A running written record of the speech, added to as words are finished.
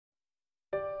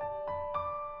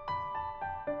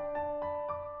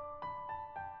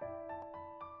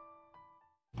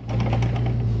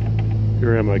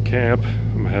Here at my camp,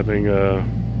 I'm having the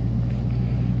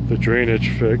drainage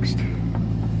fixed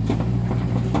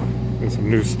and some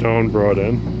new stone brought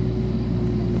in.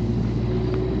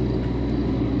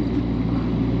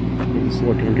 It's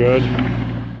looking good.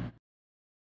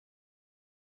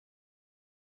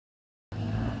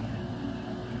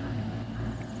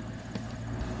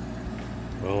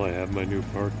 Well, I have my new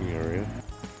parking area.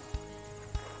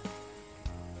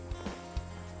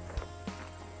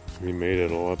 We made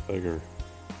it a lot bigger.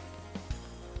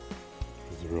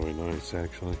 It's really nice,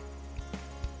 actually.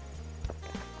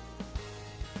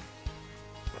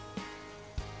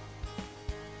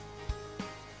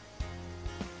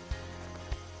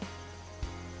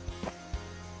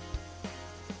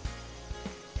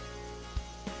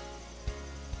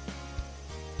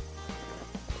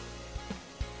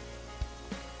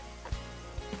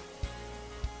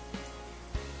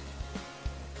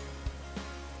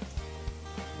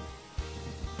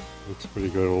 Looks pretty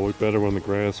good. It'll look better when the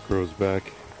grass grows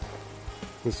back.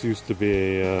 This used to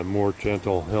be a more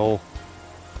gentle hill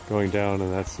going down,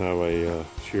 and that's now a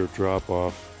sheer drop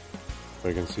off.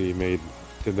 I can see he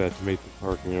did that to make the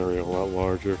parking area a lot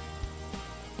larger.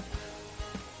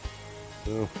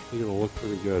 So I think it'll look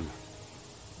pretty good.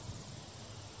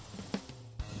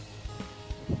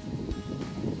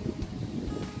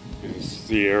 This is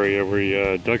the area where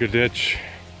you dug a ditch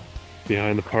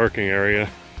behind the parking area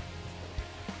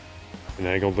and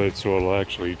angled it so it'll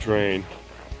actually drain.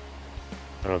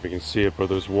 I don't know if you can see it, but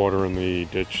there's water in the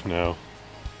ditch now.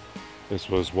 This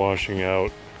was washing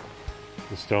out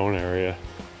the stone area.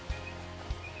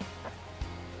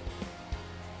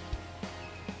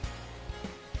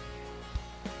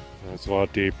 It's a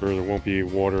lot deeper. There won't be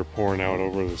water pouring out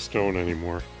over the stone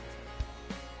anymore.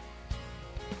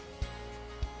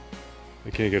 I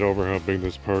can't get over how big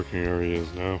this parking area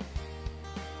is now.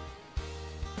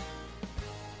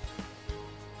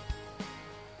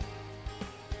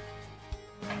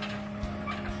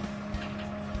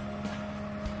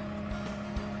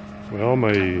 Well,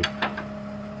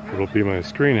 it'll be my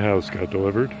screen house got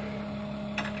delivered.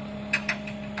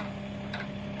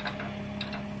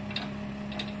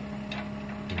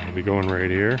 I'll be going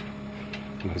right here.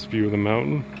 Nice view of the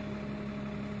mountain.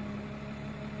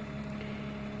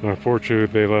 Unfortunately,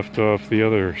 they left off the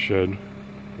other shed,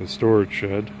 the storage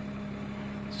shed.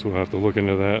 So we'll have to look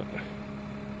into that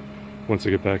once I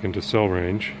get back into cell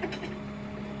range.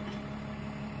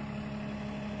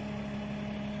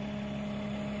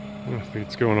 I think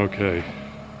it's going okay.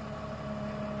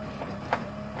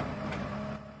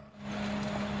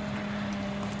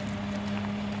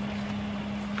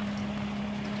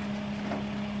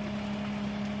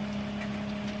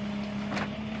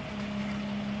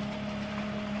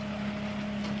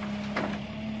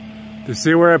 Do you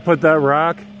see where I put that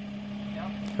rock?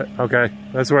 Yep. Okay,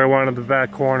 that's where I wanted the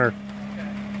back corner. Okay.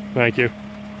 Thank you.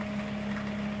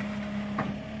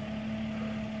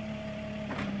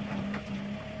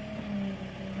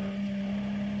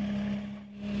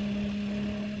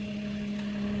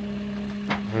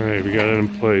 Alright, we got it in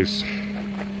place.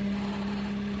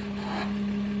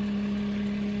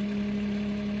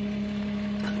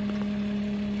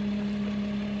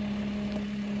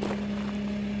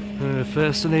 A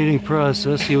fascinating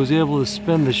process. He was able to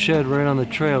spin the shed right on the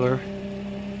trailer,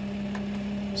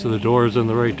 so the door is in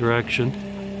the right direction.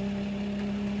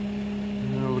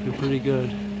 Looking pretty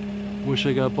good. Wish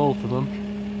I got both of them.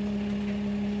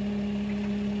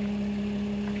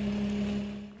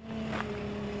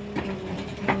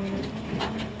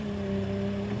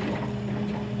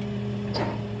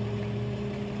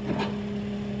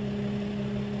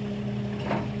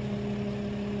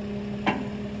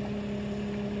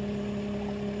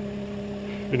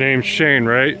 Your name's Shane,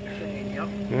 right? Shane, yep.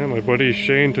 Yeah, my buddy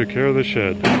Shane took care of the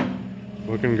shed.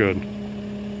 Looking good.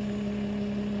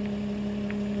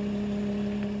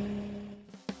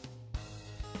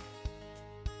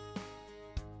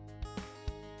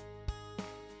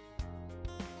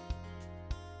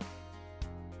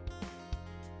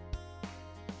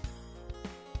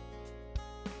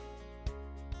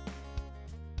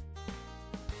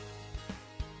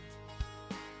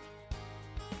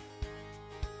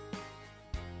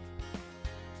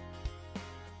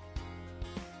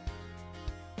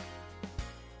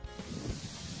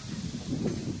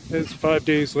 It's 5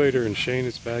 days later and Shane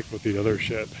is back with the other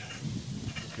shed.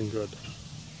 Looking good.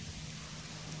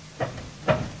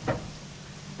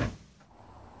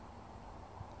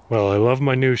 Well, I love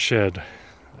my new shed.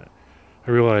 I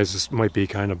realize this might be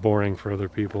kind of boring for other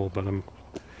people, but I'm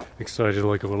excited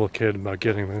like a little kid about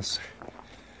getting this.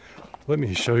 Let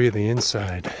me show you the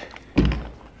inside.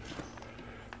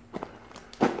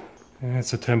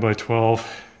 It's a 10 by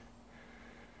 12.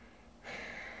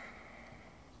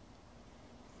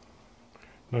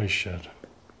 Nice shed.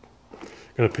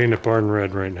 Gonna paint it barn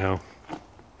red right now.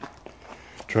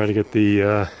 Try to get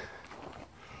the,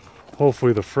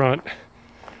 hopefully the front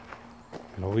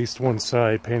and at least one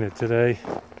side painted today.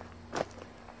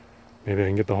 Maybe I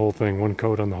can get the whole thing, one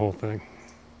coat on the whole thing.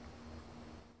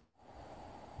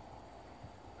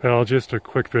 Well, just a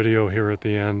quick video here at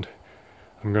the end.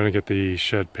 I'm going to get the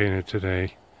shed painted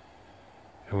today,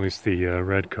 at least the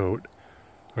red coat.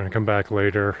 I'm going to come back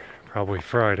later, probably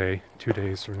Friday, 2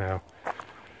 days from now,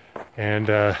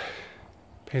 and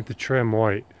paint the trim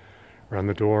white around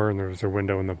the door, and there's a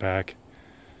window in the back.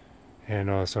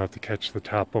 And also have to catch the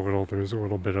top a little. There's a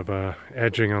little bit of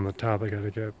edging on the top I got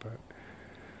to get, but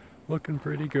looking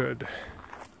pretty good.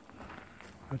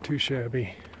 Not too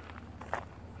shabby.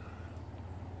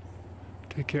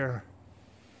 Take care.